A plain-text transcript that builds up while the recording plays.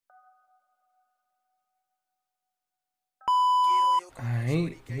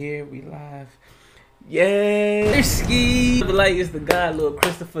Right here we live. Yeah, ski. The light is the God, Lord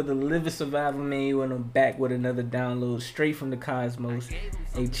Christopher, the liver survivor manual, and I'm back with another download straight from the cosmos.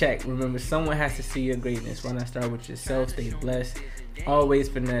 Hey, check. Remember, someone has to see your greatness. Why not start with yourself? Stay blessed. Always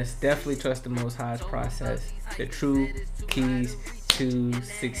finesse. Definitely trust the Most High's process. The true keys to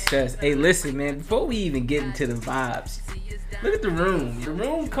success. Hey, listen, man. Before we even get into the vibes, look at the room. The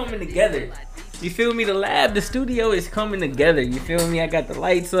room coming together. You feel me? The studio is coming together. You feel me? I got the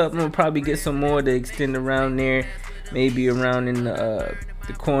lights up. I'm gonna probably get some more to extend around there, maybe around in the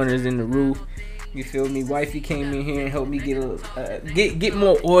corners in the roof. You feel me? Wifey came in here and helped me get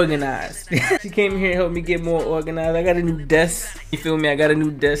more organized. She came in here and helped me get more organized. I got a new desk. You feel me? I got a new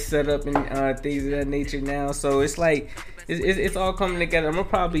desk set up and things of that nature now. So it's like it's all coming together. I'm gonna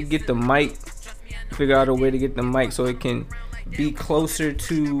probably get the mic, figure out a way to get the mic so it can be closer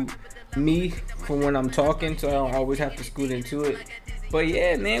to me for when I'm talking, so I don't always have to scoot into it. But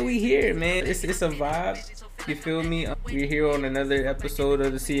yeah, man, we here, man. It's a vibe. You feel me? We're here on another episode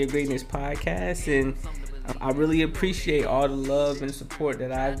of the See Your Greatness podcast, and I really appreciate all the love and support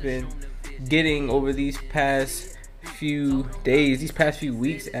that I've been getting over these past few days, these past few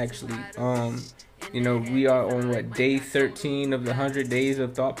weeks, actually. You know, we are on day 13 of the 100 days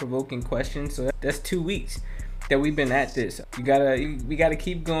of thought-provoking questions, so that's 2 weeks that we've been at this. We gotta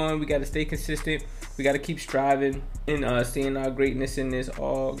keep going. We gotta stay consistent. We gotta keep striving and seeing our greatness in this.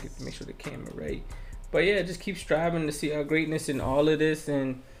 Make sure the camera right. But yeah, just keep striving to see our greatness in all of this.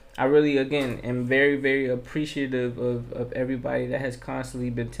 And I really, again, am very, very appreciative of everybody that has constantly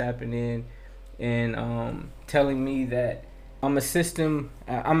been tapping in and telling me that I'm assisting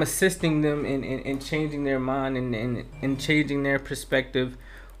them in changing their mind and changing their perspective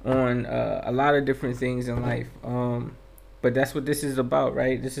on a lot of different things in life. But that's what this is about,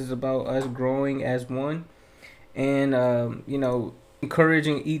 right? This is about us growing as one and, you know,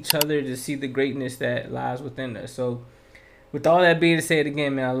 encouraging each other to see the greatness that lies within us. So with all that being said,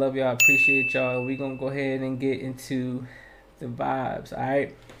 again, man, I love y'all. I appreciate y'all. We're going to go ahead and get into the vibes, all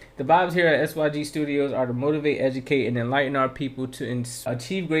right? The vibes here at SYG Studios are to motivate, educate, and enlighten our people to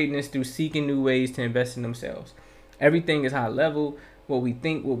achieve greatness through seeking new ways to invest in themselves. Everything is high level. What we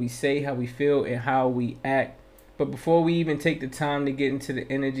think, what we say, how we feel, and how we act. But before we even take the time to get into the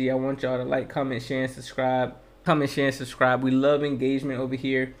energy, I want y'all to like, comment, share, and subscribe. Comment, share, and subscribe. We love engagement over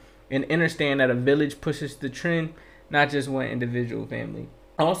here and understand that a village pushes the trend, not just one individual family.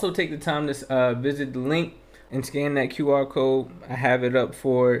 Also take the time to visit the link and scan that QR code. I have it up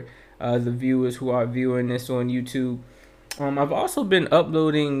for the viewers who are viewing this on YouTube. I've also been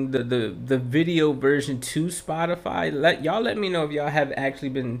uploading the video version to Spotify. Let me know if y'all have actually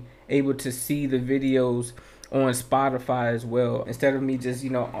been able to see the videos on Spotify as well, instead of me just, you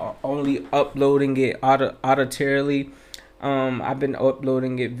know, only uploading it auditorily. I've been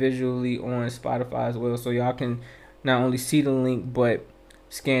uploading it visually on Spotify as well, so y'all can not only see the link but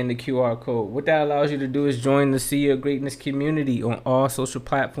scan the QR code. What that allows you to do is join the See Your Greatness community on all social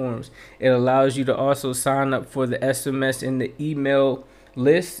platforms. It allows you to also sign up for the SMS and the email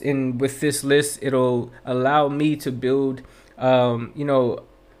list. And with this list, it'll allow me to build, you know,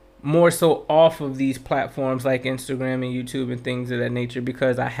 more so off of these platforms like Instagram and YouTube and things of that nature,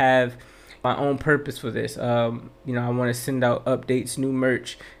 because I have my own purpose for this. You know, I want to send out updates, new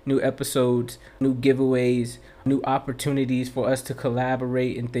merch, new episodes, new giveaways, new opportunities for us to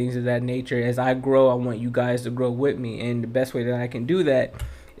collaborate and things of that nature. As I grow, I want you guys to grow with me, and the best way that I can do that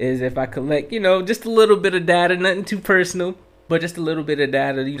is if I collect, you know, just a little bit of data, nothing too personal, but just a little bit of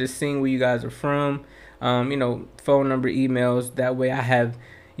data. You just seeing where you guys are from, you know, phone number, emails. That way I have,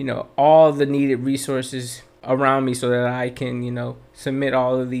 you know, all the needed resources around me so that I can, you know, submit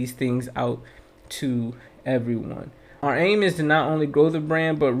all of these things out to everyone. Our aim is to not only grow the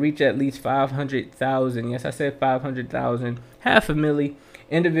brand, but reach at least 500,000. Yes, I said 500,000, 500,000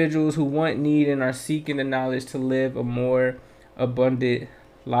 individuals who want, need, and are seeking the knowledge to live a more abundant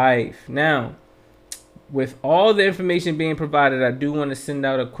life. Now, with all the information being provided, I do want to send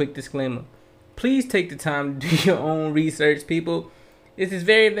out a quick disclaimer. Please take the time to do your own research, people. This is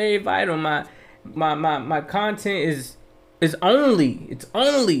very, very vital. My content is only,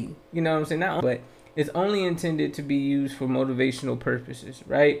 you know what I'm saying, not, but it's only intended to be used for motivational purposes,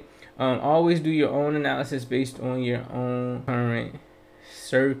 right? Always do your own analysis based on your own current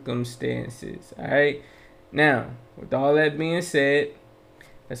circumstances, all right? Now, with all that being said,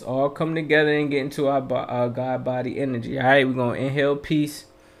 let's all come together and get into our God body energy, all right? We're going to inhale peace,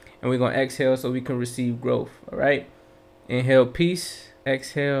 and we're going to exhale so we can receive growth, all right? Inhale peace,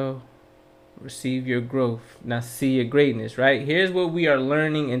 exhale, receive your growth. Now see your greatness, right? Here's what we are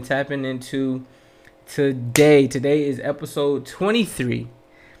learning and tapping into Today is episode 23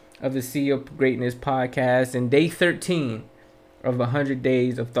 of the CEO of Greatness podcast and day 13 of 100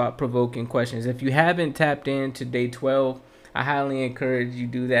 days of thought-provoking questions. If you haven't tapped into day 12, I highly encourage you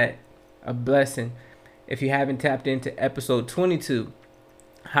do that. A blessing. If you haven't tapped into episode 22,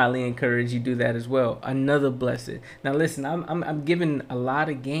 highly encourage you do that as well. Another blessing. Now listen, I'm giving a lot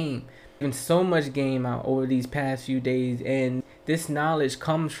of game, giving so much game out over these past few days, and this knowledge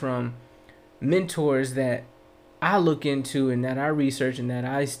comes from mentors that I look into and that I research and that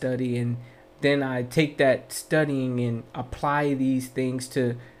I study, and then I take that studying and apply these things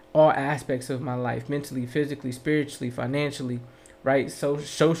to all aspects of my life, mentally, physically, spiritually, financially, right? So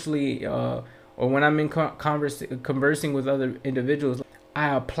socially, or when I'm in conversing with other individuals,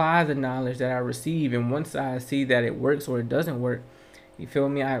 I apply the knowledge that I receive, and once I see that it works or it doesn't work, you feel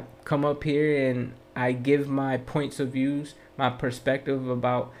me? I come up here and I give my points of views, my perspective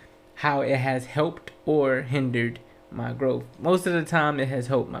about how it has helped or hindered my growth. Most of the time it has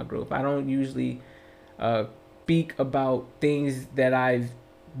helped my growth. I don't usually speak about things that I've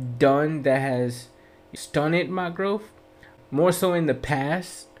done that has stunted my growth. More so in the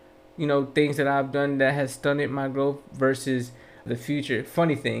past, things that I've done that has stunted my growth versus the future.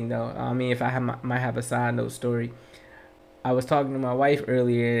 Funny thing though, if I might have a side note story. I was talking to my wife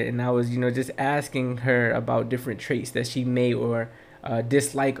earlier and I was, just asking her about different traits that she may or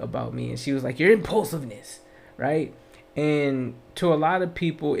dislike about me, and she was like, your impulsiveness, right? And to a lot of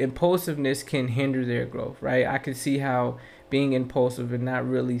people, impulsiveness can hinder their growth, right? I can see how being impulsive and not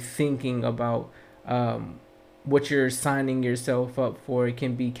really thinking about what you're signing yourself up for, it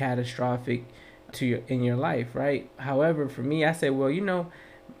can be catastrophic in your life, right? However, for me, I say, well,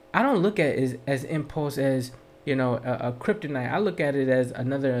 I don't look at it as impulse as a kryptonite. I look at it as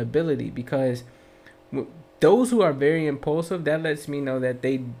another ability, because those who are very impulsive, that lets me know that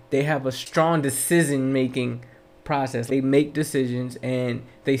they have a strong decision-making process. They make decisions and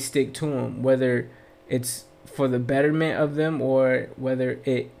they stick to them, whether it's for the betterment of them or whether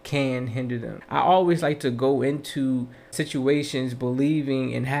it can hinder them. I always like to go into situations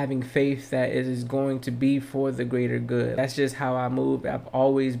believing and having faith that it is going to be for the greater good. That's just how I move. I've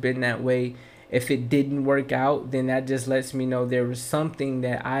always been that way. If it didn't work out, then that just lets me know there was something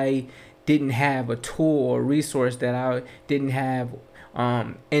that I didn't have, a tool or resource that I didn't have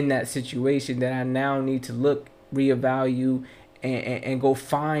in that situation, that I now need to look, reevaluate, and go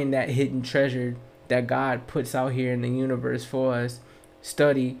find that hidden treasure that God puts out here in the universe for us,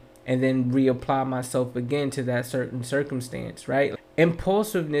 study, and then reapply myself again to that certain circumstance, right?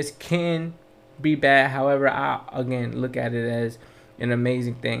 Impulsiveness can be bad. However, I, again, look at it as an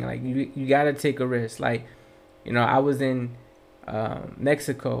amazing thing. Like, you got to take a risk. Like, I was in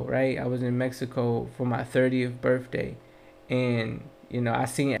Mexico, right? I was in Mexico for my 30th birthday, and I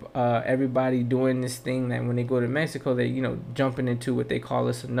seen everybody doing this thing that when they go to Mexico, they jumping into what they call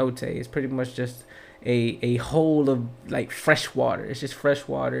a cenote. It's pretty much just a hole of like fresh water. It's just fresh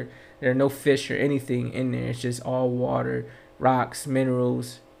water. There are no fish or anything in there. It's just all water, rocks,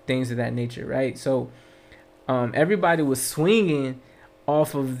 minerals, things of that nature, right? So everybody was swinging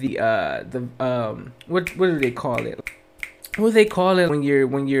off of the what do they call it? What do they call it when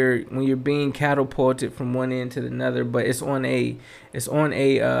you're being catapulted from one end to another, but it's on a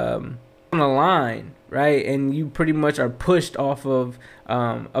line, right? And you pretty much are pushed off of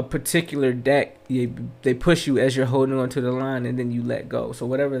a particular deck. They push you as you're holding onto the line, and then you let go. So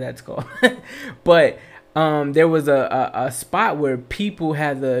whatever that's called. But there was a spot where people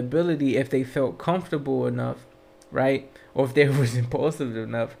had the ability, if they felt comfortable enough, right, or if they was impulsive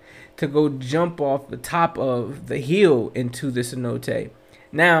enough, to go jump off the top of the hill into the cenote.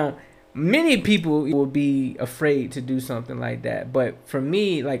 Now, many people will be afraid to do something like that, but for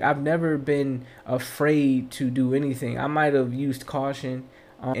me, like, I've never been afraid to do anything. I might have used caution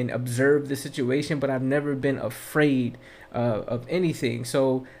and observed the situation, but I've never been afraid of anything.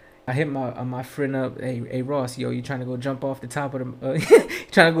 So I hit my friend up. Hey Ross, yo, you trying to go jump off the top of the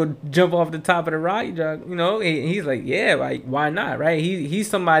trying to go jump off the top of the rock? And he's like, yeah, like, why not, right? He's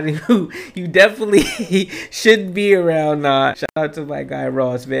somebody who you definitely should be around. Shout out to my guy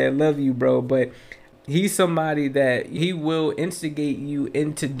Ross, man, love you, bro. But he's somebody that he will instigate you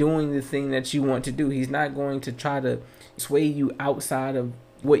into doing the thing that you want to do. He's not going to try to sway you outside of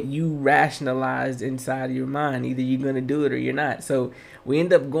what you rationalized inside of your mind. Either you're going to do it or you're not. So we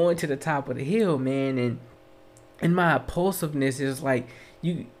end up going to the top of the hill, man. And my impulsiveness is like,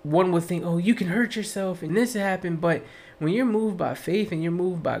 one would think, oh, you can hurt yourself and this happened. But when you're moved by faith and you're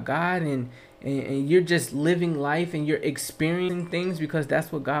moved by God, and and you're just living life and you're experiencing things because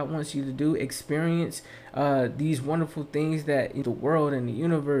that's what God wants you to do. Experience these wonderful things that the world and the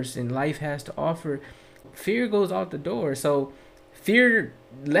universe and life has to offer. Fear goes out the door. So fear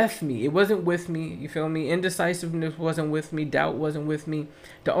left me. It wasn't with me. You feel me? Indecisiveness wasn't with me. Doubt wasn't with me.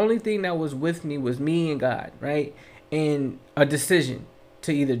 The only thing that was with me was me and God, right? And a decision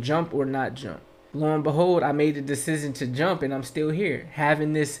to either jump or not jump. Lo and behold, I made the decision to jump, and I'm still here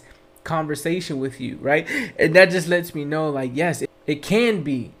having this conversation with you, right? And that just lets me know, like, yes, it can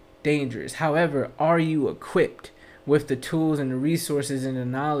be dangerous. However, are you equipped with the tools and the resources and the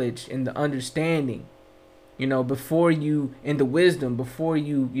knowledge and the understanding, before you, and the wisdom before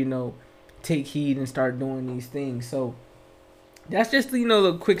you, take heed and start doing these things? So that's just,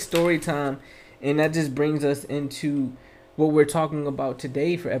 the quick story time. And that just brings us into what we're talking about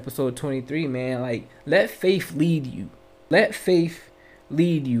today for episode 23, man. Like, let faith lead you. Let faith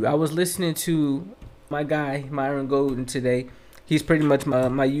lead you. I was listening to my guy, Myron Golden, today. He's pretty much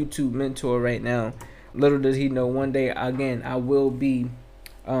my YouTube mentor right now. Little does he know, one day, again, I will be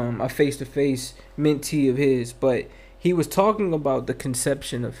a face-to-face mentee of his. But he was talking about the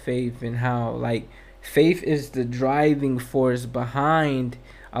conception of faith and how, like, faith is the driving force behind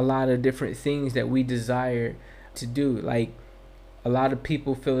a lot of different things that we desire to do. Like, a lot of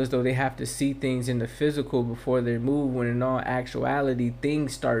people feel as though they have to see things in the physical before they move, when in all actuality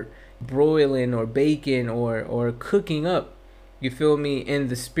things start broiling or baking or cooking up, you feel me, in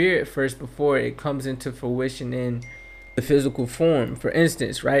the spirit first before it comes into fruition in the physical form. For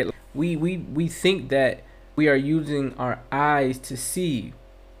instance, right, we think that we are using our eyes to see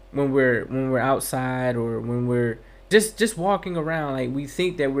when we're outside, or when we're just walking around. Like, we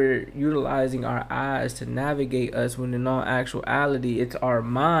think that we're utilizing our eyes to navigate us, when in all actuality it's our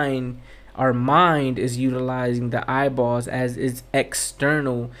mind. Our mind is utilizing the eyeballs as its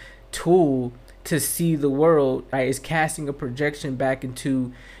external tool to see the world, right? It's casting a projection back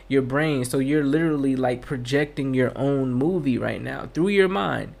into your brain. So you're literally like projecting your own movie right now through your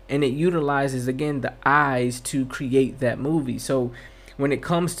mind, and it utilizes, again, the eyes to create that movie. So when it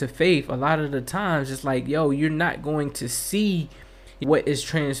comes to faith, a lot of the times it's like, you're not going to see what is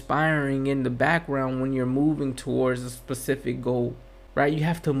transpiring in the background when you're moving towards a specific goal, right? You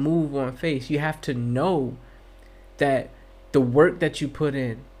have to move on faith. You have to know that the work that you put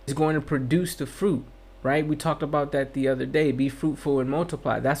in is going to produce the fruit, right? We talked about that the other day. Be fruitful and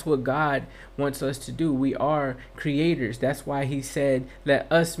multiply. That's what God wants us to do. We are creators. That's why he said,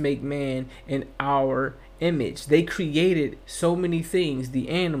 let us make man in our image. They created so many things, the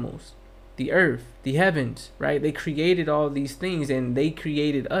animals, the earth, the heavens, right? They created all these things, and they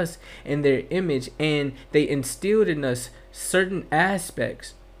created us in their image, and they instilled in us certain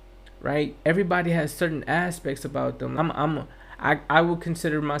aspects, right? Everybody has certain aspects about them. I would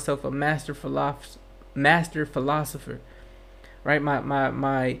consider myself a master philosopher, right?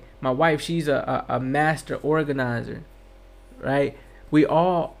 My wife, she's a master organizer, right? We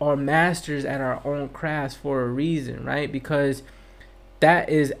all are masters at our own crafts for a reason, right? Because that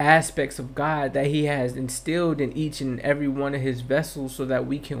is aspects of God that he has instilled in each and every one of his vessels, so that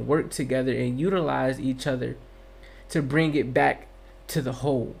we can work together and utilize each other to bring it back to the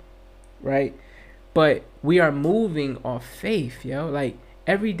whole, right? But we are moving off faith, like,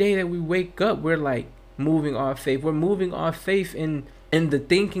 every day that we wake up, we're like moving off faith. We're moving off faith in the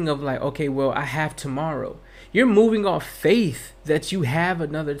thinking of, like, okay, well, I have tomorrow. You're moving off faith that you have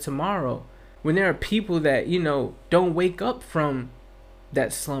another tomorrow, when there are people that, don't wake up from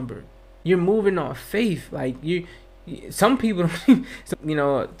that slumber. You're moving off faith. Like, some people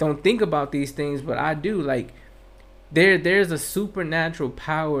don't think about these things, but I do. Like, there's a supernatural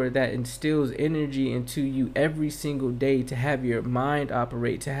power that instills energy into you every single day, to have your mind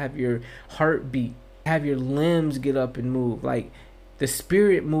operate, to have your heart beat, have your limbs get up and move. Like, the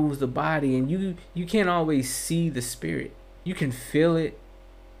spirit moves the body, and you can't always see the spirit. You can feel it,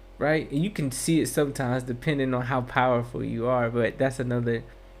 right? And you can see it sometimes, depending on how powerful you are. But that's another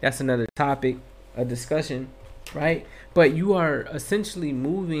topic, a discussion, right? But you are essentially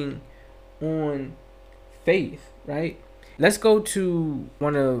moving on faith, right? Let's go to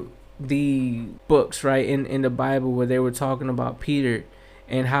one of the books, right, in the Bible, where they were talking about Peter,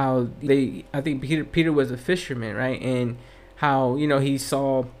 and how I think Peter was a fisherman, right? And how, he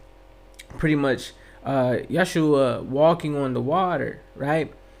saw pretty much Yeshua walking on the water,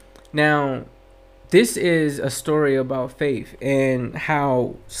 right? Now, this is a story about faith, and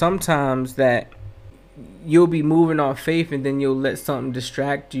how sometimes that you'll be moving off faith, and then you'll let something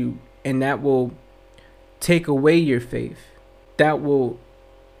distract you, and that will take away your faith. That will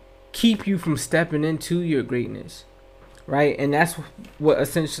keep you from stepping into your greatness, right? And that's what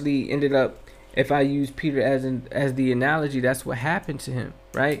essentially ended up If I use Peter as the analogy, that's what happened to him,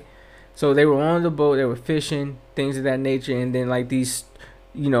 right? So they were on the boat, they were fishing, things of that nature, and then like these,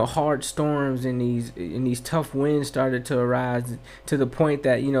 hard storms and these tough winds started to arise to the point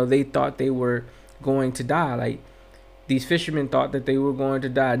that they thought they were going to die. Like these fishermen thought that they were going to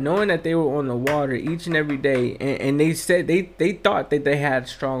die, knowing that they were on the water each and every day, and they said they thought that they had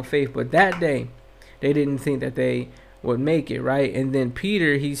strong faith, but that day they didn't think that they would make it, right? And then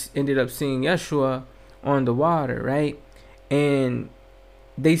Peter, he ended up seeing Yeshua on the water, right? And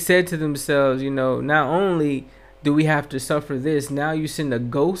they said to themselves, not only do we have to suffer this, now you send a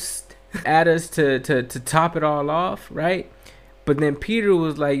ghost at us to top it all off, right? But then Peter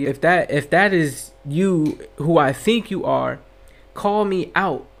was like, if that is you who I think you are, call me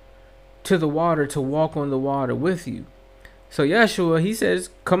out to the water to walk on the water with you. So Yeshua, he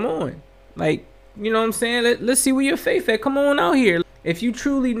says, come on. Like, you know what I'm saying? Let's see where your faith at. Come on out here. If you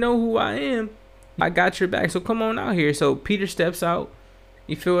truly know who I am, I got your back. So come on out here. So Peter steps out.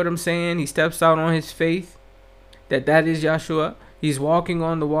 You feel what I'm saying? He steps out on his faith. That is Yeshua. He's walking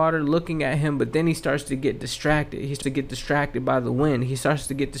on the water, looking at him, but then he starts to get distracted. He starts to get distracted by the wind. He starts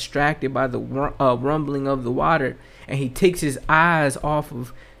to get distracted by the rumbling of the water, and he takes his eyes off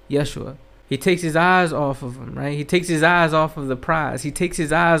of Yeshua. He takes his eyes off of him, right? He takes his eyes off of the prize. He takes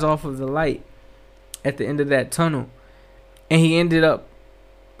his eyes off of the light at the end of that tunnel, and he ended up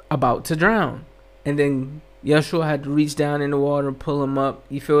about to drown. And then Yeshua had to reach down in the water and pull him up.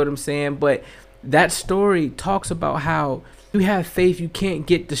 You feel what I'm saying? But that story talks about how you have faith. You can't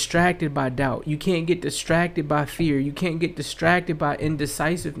get distracted by doubt. You can't get distracted by fear. You can't get distracted by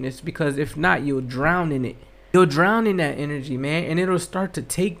indecisiveness, because if not, you'll drown in it. You'll drown in that energy, man, and it'll start to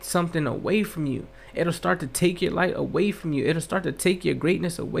take something away from you. It'll start to take your light away from you. It'll start to take your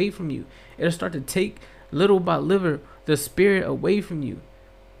greatness away from you. It'll start to take little by little the spirit away from you,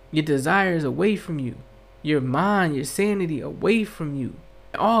 your desires away from you, your mind, your sanity away from you.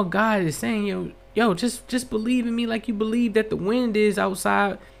 All God is saying, yo, just believe in me like you believe that the wind is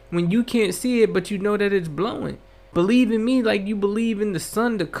outside when you can't see it, but you know that it's blowing. Believe in me like you believe in the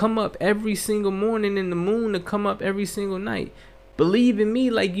sun to come up every single morning and the moon to come up every single night. Believe in me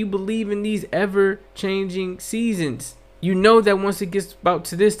like you believe in these ever-changing seasons. You know that once it gets about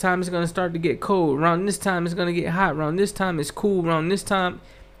to this time, it's going to start to get cold. Around this time, it's going to get hot. Around this time, it's cool. Around this time,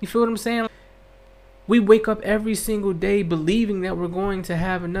 you feel what I'm saying? We wake up every single day believing that we're going to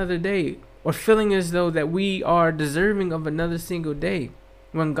have another day, or feeling as though that we are deserving of another single day.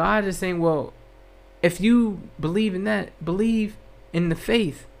 When God is saying, well, if you believe in that, believe in the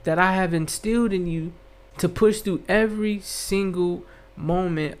faith that I have instilled in you to push through every single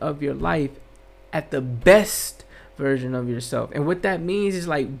moment of your life at the best version of yourself. And what that means is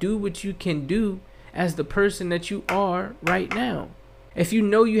like, do what you can do as the person that you are right now. If you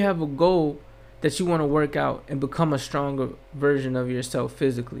know you have a goal that you want to work out and become a stronger version of yourself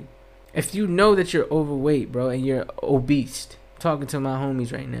physically. If you know that you're overweight, bro, and you're obese, talking to my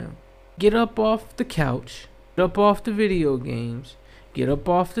homies right now, get up off the couch, get up off the video games, get up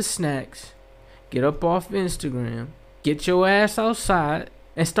off the snacks, get up off Instagram, get your ass outside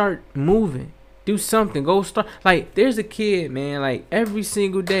and start moving. Do something. Go start. Like, there's a kid, man, like every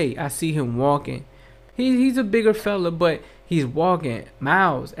single day I see him walking. He's a bigger fella, but he's walking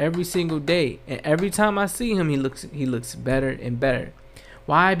miles every single day. And every time I see him, he looks better and better.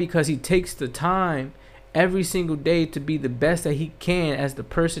 Why? Because he takes the time every single day to be the best that he can as the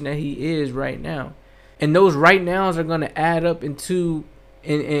person that he is right now. And those right nows are going to add up into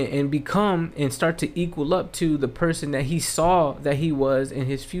and become and start to equal up to the person that he saw that he was in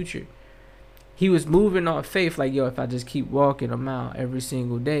his future. He was moving on faith, like, yo, if I just keep walking a mile every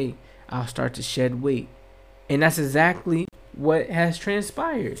single day, I'll start to shed weight. And that's exactly what has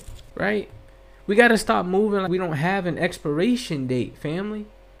transpired, right? We got to stop moving like we don't have an expiration date, family.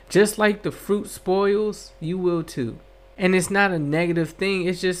 Just like the fruit spoils, you will too. And it's not a negative thing.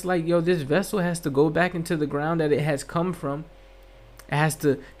 It's just like, yo, this vessel has to go back into the ground that it has come from. It has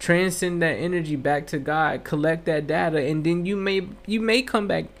to transcend that energy back to God, collect that data, and then you may come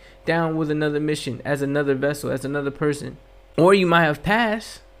back down with another mission as another vessel, as another person. Or you might have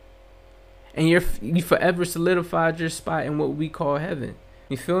passed and you forever solidified your spot in what we call heaven.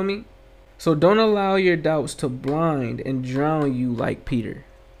 You feel me? So don't allow your doubts to blind and drown you like Peter.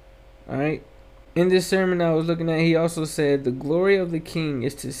 Alright? In this sermon I was looking at, he also said, the glory of the king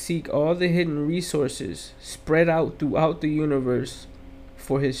is to seek all the hidden resources spread out throughout the universe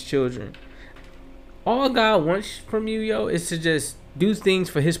for his children. All God wants from you, yo, is to just do things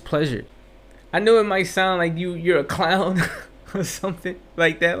for his pleasure. I know it might sound like you're a clown or something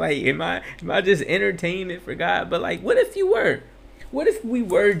like that. Like, am I just entertainment for God? But like, what if you were? what if we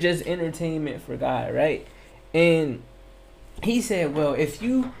were just entertainment for God, right? And he said, well, if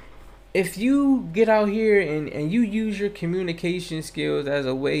you get out here and you use your communication skills as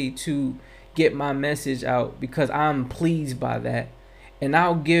a way to get my message out, because I'm pleased by that, and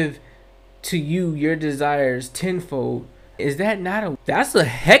I'll give to you your desires tenfold. Is that not that's a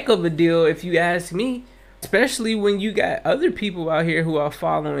heck of a deal if you ask me? Especially when you got other people out here who are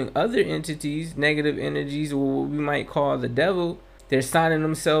following other entities, negative energies, or what we might call the devil. They're signing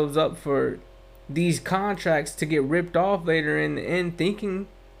themselves up for these contracts to get ripped off later in the end, thinking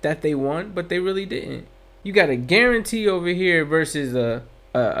that they won, but they really didn't. You got a guarantee over here versus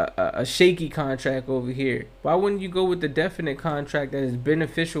a shaky contract over here. Why wouldn't you go with the definite contract that is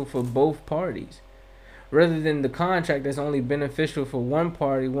beneficial for both parties, rather than the contract that's only beneficial for one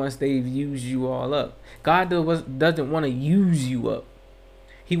party once they've used you all up? God doesn't want to use you up.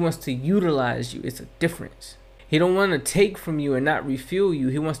 He wants to utilize you. It's a difference. He don't want to take from you and not refuel you.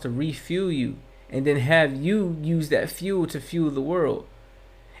 He wants to refuel you and then have you use that fuel to fuel the world.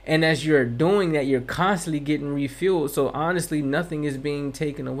 And as you're doing that, you're constantly getting refueled. So honestly, nothing is being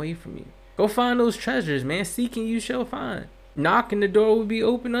taken away from you. Go find those treasures, man. Seeking you shall find. Knocking, the door will be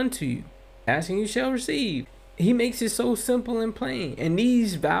open unto you. Asking, you shall receive. He makes it so simple and plain. And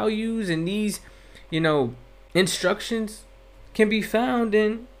these values and these, instructions can be found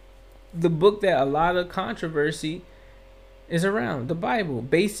in the book that a lot of controversy is around, the Bible.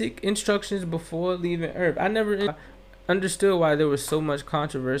 Basic instructions before leaving earth. I never understood why there was so much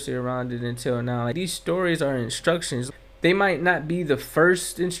controversy around it until now. Like, these stories are instructions. They might not be the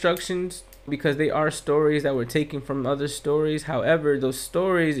first instructions because they are stories that were taken from other stories. However, those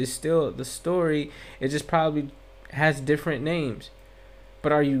stories is still the story. It just probably has different names.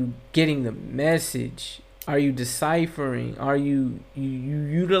 But are you getting the message? Are you deciphering? Are you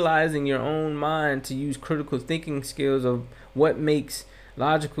utilizing your own mind to use critical thinking skills of what makes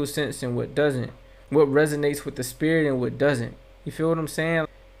logical sense and what doesn't? What resonates with the spirit and what doesn't? You feel what I'm saying?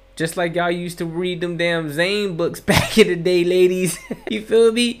 Just like y'all used to read them damn Zane books back in the day, ladies. You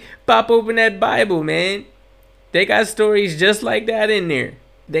feel me? Pop open that Bible, man. They got stories just like that in there.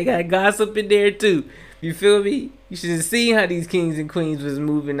 They got gossip in there too. You feel me? You should have seen how these kings and queens was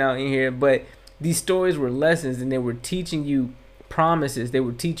moving out in here. But these stories were lessons, and they were teaching you promises. They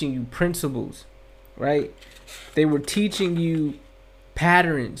were teaching you principles, right? They were teaching you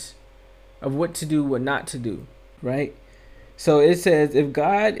patterns of what to do, what not to do, right? So it says, if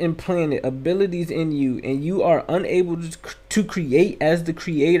God implanted abilities in you and you are unable to create as the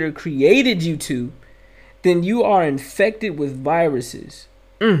Creator created you to, then you are infected with viruses.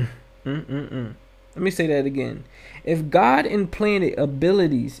 Let me say that again. If God implanted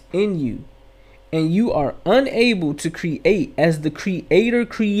abilities in you and you are unable to create as the Creator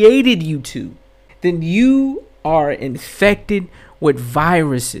created you to, then you are infected with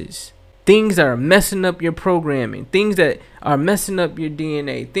viruses. Things that are messing up your programming. Things that are messing up your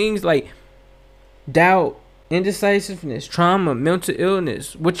DNA. Things like doubt, indecisiveness, trauma, mental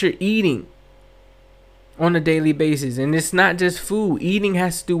illness, what you're eating on a daily basis. And it's not just food. Eating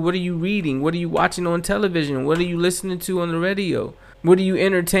has to do, what are you reading? What are you watching on television? What are you listening to on the radio? What are you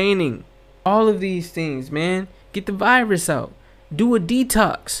entertaining? All of these things, man. Get the virus out. Do a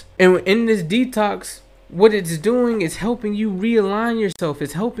detox. And in this detox, what it's doing is helping you realign yourself.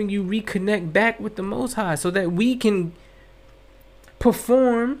 It's helping you reconnect back with the Most High so that we can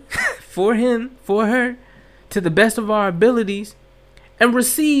perform for him, for her, to the best of our abilities and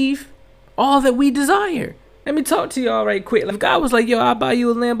receive all that we desire. Let me talk to y'all right quick. If God was like, yo, I'll buy you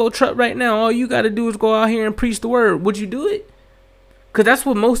a Lambo truck right now, all you got to do is go out here and preach the word, would you do it? Because that's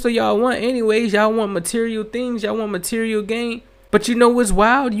what most of y'all want anyways. Y'all want material things. Y'all want material gain. But you know what's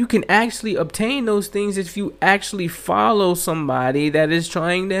wild? You can actually obtain those things if you actually follow somebody that is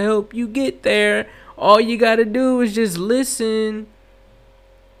trying to help you get there. All you got to do is just listen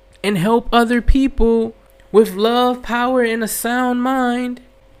and help other people with love, power, and a sound mind.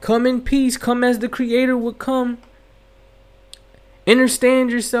 Come in peace. Come as the Creator would come.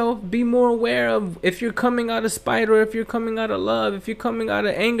 Understand yourself. Be more aware of if you're coming out of spite or if you're coming out of love, if you're coming out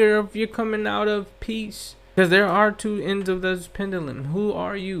of anger, or if you're coming out of peace. Because there are two ends of this pendulum. Who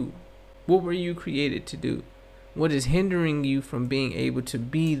are you? What were you created to do? What is hindering you from being able to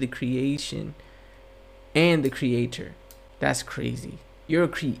be the creation and the creator? That's crazy. You're a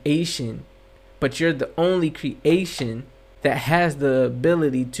creation, but you're the only creation that has the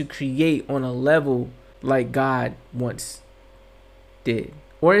ability to create on a level like God once did.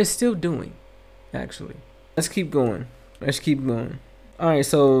 Or is still doing, actually. Let's keep going. Alright,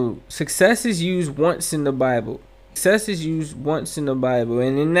 so success is used once in the Bible. Success is used once in the Bible.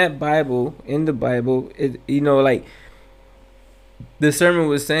 And in that Bible, it, the sermon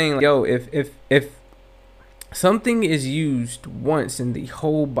was saying, like, yo, if something is used once in the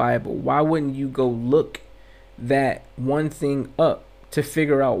whole Bible, why wouldn't you go look that one thing up to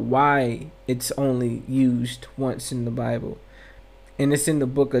figure out why it's only used once in the Bible? And it's in the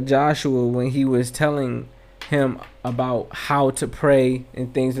book of Joshua when he was telling him about how to pray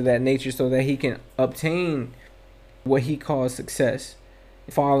and things of that nature so that he can obtain what he calls success,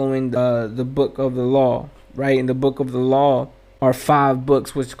 following the book of the law, right? In the book of the law are 5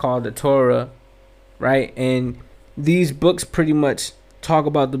 books which are called the Torah, right? And these books pretty much talk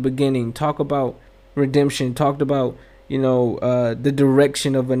about the beginning, talk about redemption, talked about, the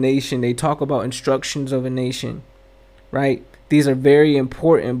direction of a nation. They talk about instructions of a nation, right? These are very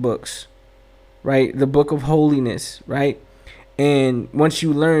important books, right? The book of holiness, right? And once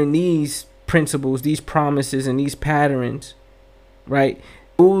you learn these principles, these promises, and these patterns, right,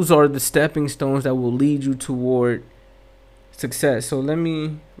 those are the stepping stones that will lead you toward success. So let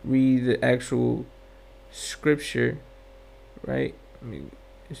me read the actual scripture, right?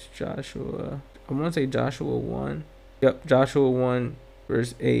 It's Joshua. I want to say Joshua 1. Yep, Joshua 1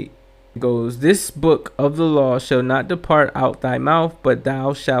 verse 8 goes, "This book of the law shall not depart out thy mouth, but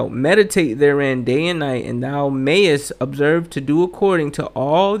thou shalt meditate therein day and night, and thou mayest observe to do according to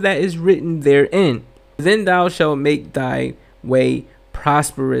all that is written therein. Then thou shalt make thy way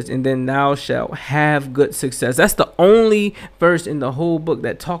prosperous, and then thou shalt have good success." That's the only verse in the whole book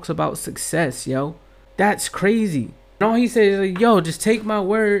that talks about success, yo. That's crazy. And all he says is, like, yo, just take my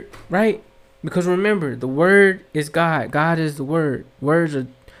word, right? Because remember, the word is God. God is the word. Words are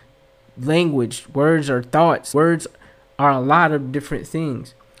language. Words are thoughts. Words are a lot of different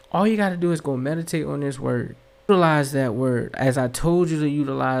things. All you got to do is go meditate on this word. Utilize that word as I told you to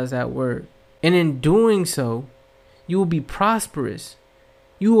utilize that word. And in doing so, you will be prosperous.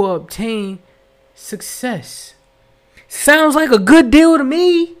 You will obtain success. Sounds like a good deal to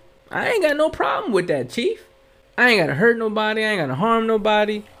me. I ain't got no problem with that, Chief. I ain't got to hurt nobody. I ain't got to harm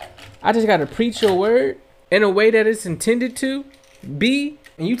nobody. I just got to preach your word in a way that it's intended to be.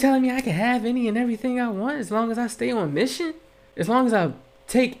 And you telling me I can have any and everything I want as long as I stay on mission? As long as I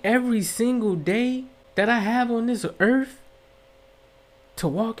take every single day that I have on this earth to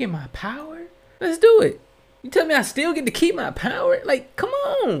walk in my power? Let's do it. You tell me I still get to keep my power? Like, come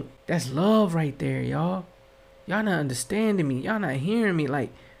on. That's love right there, y'all. Y'all not understanding me. Y'all not hearing me.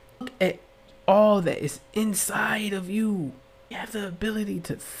 Like, look at all that is inside of you. You have the ability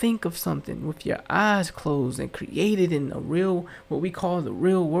to think of something with your eyes closed and create it in the real, what we call the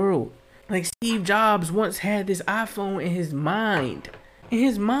real world. Like Steve Jobs once had this iPhone in his mind.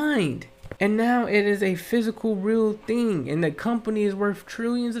 And now it is a physical, real thing. And the company is worth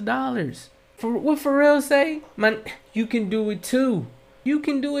trillions of dollars. For what Pharrell say? Man, you can do it too. You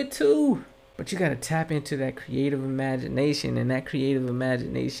can do it too. But you got to tap into that creative imagination. And that creative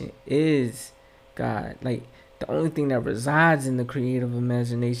imagination is God. Like, the only thing that resides in the creative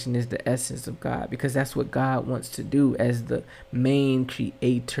imagination is the essence of God, because that's what God wants to do as the main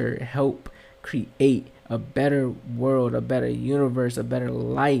creator. Help create a better world, a better universe, a better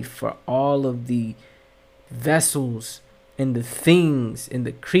life for all of the vessels and the things and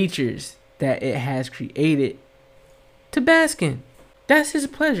the creatures that it has created to bask in. That's his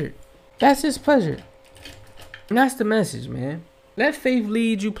pleasure. That's his pleasure. And that's the message, man. Let faith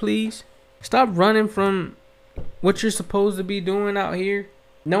lead you, please. Stop running from what you're supposed to be doing out here,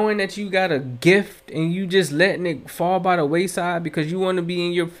 knowing that you got a gift and you just letting it fall by the wayside because you want to be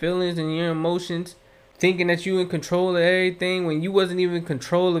in your feelings and your emotions, thinking that you in control of everything when you wasn't even in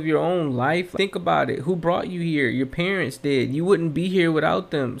control of your own life. Think about it. Who brought you here? Your parents did. You wouldn't be here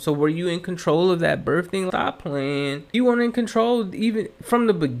without them. So were you in control of that birthing? Stop playing. You weren't in control even from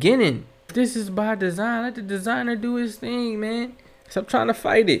the beginning. This is by design. Let the designer do his thing, man. Stop trying to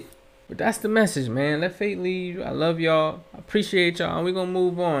fight it. But that's the message, man. Let fate lead you. I love y'all. I appreciate y'all. We're going to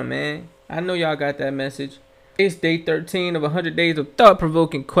move on, man. I know y'all got that message. It's day 13 of 100 days of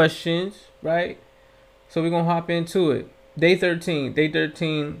thought-provoking questions, right? So we're going to hop into it. Day 13. Day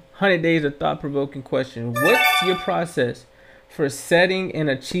 13, 100 days of thought-provoking questions. What's your process for setting and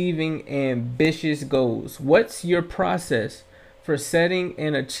achieving ambitious goals? What's your process for setting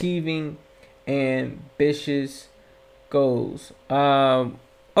and achieving ambitious goals?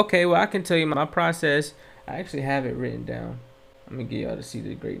 Okay, well, I can tell you my process. I actually have it written down. I'm going to get y'all to see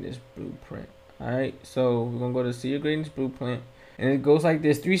the greatness blueprint. All right, so we're going to go to see your greatness blueprint. And it goes like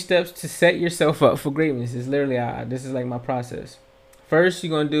this. 3 steps to set yourself up for greatness. It's literally, this is like my process. First, you're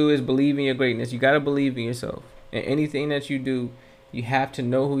going to do is believe in your greatness. You got to believe in yourself. And anything that you do, you have to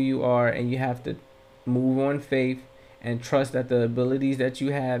know who you are. And you have to move on faith and trust that the abilities that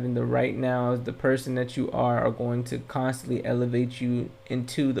you have in the right now, the person that you are going to constantly elevate you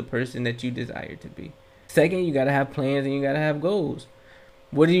into the person that you desire to be. Second, you got to have plans and you got to have goals.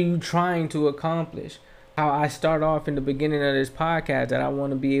 What are you trying to accomplish? How I start off in the beginning of this podcast, that I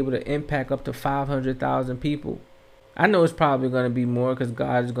want to be able to impact up to 500,000 people. I know it's probably going to be more because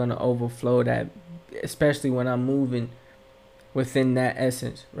God is going to overflow that, especially when I'm moving within that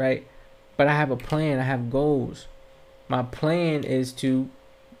essence, right? But I have a plan. I have goals. My plan is to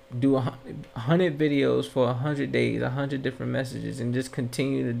do 100 videos for 100 days, 100 different messages, and just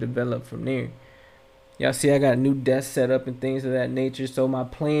continue to develop from there. Y'all see I got a new desk set up and things of that nature. So my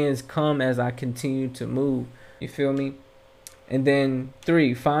plans come as I continue to move. You feel me? And then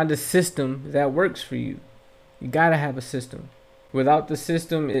 3, find a system that works for you. You got to have a system. Without the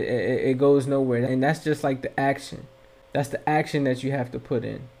system, it goes nowhere. And that's just like the action. That's the action that you have to put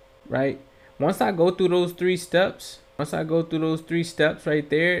in, right? Once I go through those 3 steps, right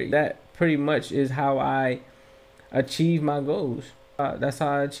there, that pretty much is how I achieve my goals. That's how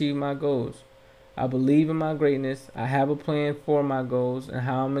I achieve my goals. I believe in my greatness. I have a plan for my goals and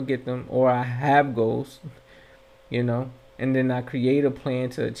how I'm going to get them. Or I have goals, you know. And then I create a plan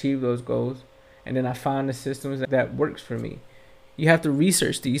to achieve those goals. And then I find the systems that works for me. You have to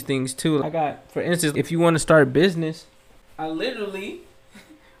research these things too. I got, for instance, if you want to start a business, I literally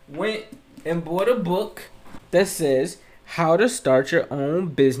went and bought a book that says how to start your own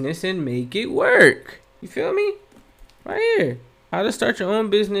business and make it work. You feel me? Right here. How to start your own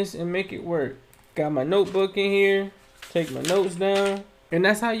business and make it work. Got my notebook in here. Take my notes down. And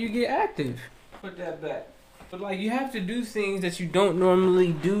that's how you get active. Put that back. But like, you have to do things that you don't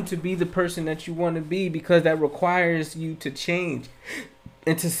normally do to be the person that you want to be, because that requires you to change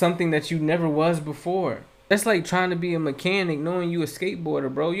into something that you never was before. That's like trying to be a mechanic knowing you a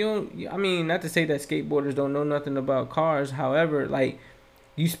skateboarder, bro. I mean, not to say that skateboarders don't know nothing about cars. However, like,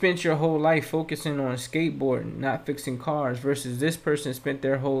 you spent your whole life focusing on skateboarding, not fixing cars, versus this person spent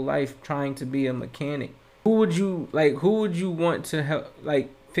their whole life trying to be a mechanic. Who would you want to help, like,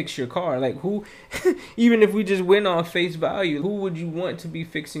 fix your car? Like, who, even if we just went on face value, who would you want to be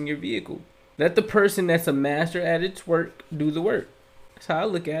fixing your vehicle? Let the person that's a master at its work do the work. That's how I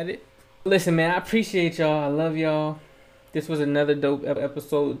look at it. Listen, man, I appreciate y'all. I love y'all. This was another dope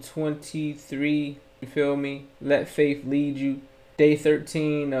episode 23. You feel me? Let faith lead you. Day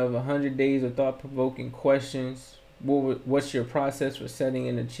 13 of 100 days of thought-provoking questions. What's your process for setting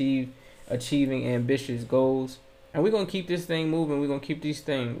and achieving ambitious goals? And we're going to keep this thing moving. We're going to keep this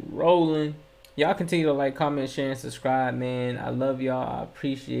thing rolling. Y'all continue to like, comment, share, and subscribe, man. I love y'all. I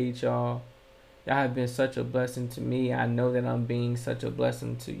appreciate y'all. Y'all have been such a blessing to me. I know that I'm being such a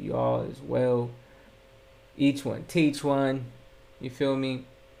blessing to y'all as well. Each one teach one. You feel me?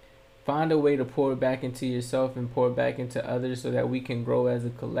 Find a way to pour back into yourself and pour back into others so that we can grow as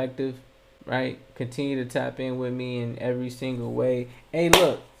a collective, right? Continue to tap in with me in every single way. Hey,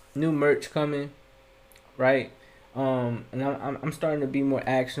 look, new merch coming, right? And I'm starting to be more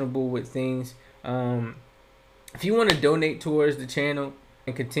actionable with things. If you want to donate towards the channel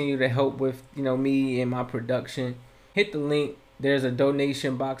and continue to help with, me and my production, hit the link. There's a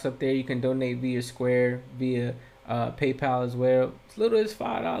donation box up there. You can donate via Square, via PayPal as well. It's little as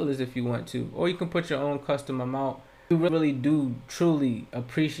 $5 if you want to, or you can put your own custom amount. We really do truly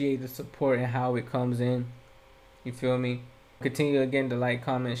appreciate the support and how it comes in. You feel me? Continue again to like,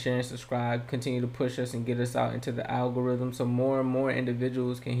 comment, share, and subscribe. Continue to push us and get us out into the algorithm so more and more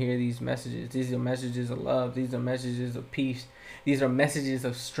individuals can hear these messages. These are messages of love. These are messages of peace. These are messages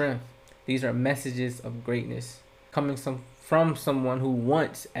of strength. These are messages of greatness coming from someone who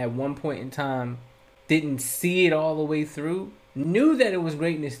once at one point in time didn't see it all the way through, knew that it was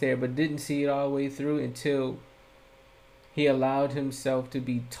greatness there, but didn't see it all the way through until he allowed himself to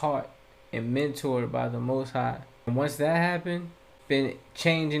be taught and mentored by the Most High. And once that happened, been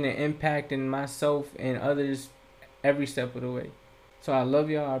changing and impacting myself and others every step of the way. So I love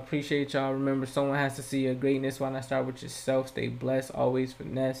y'all. I appreciate y'all. Remember, someone has to see your greatness. Why not start with yourself? Stay blessed. Always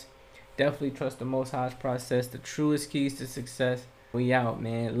finesse. Definitely trust the Most High's process. The truest keys to success. We out,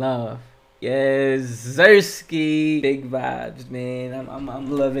 man. Love. Yes, Zersky. Big vibes, man.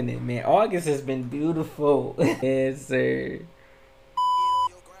 I'm loving it, man. August has been beautiful. Yes, sir.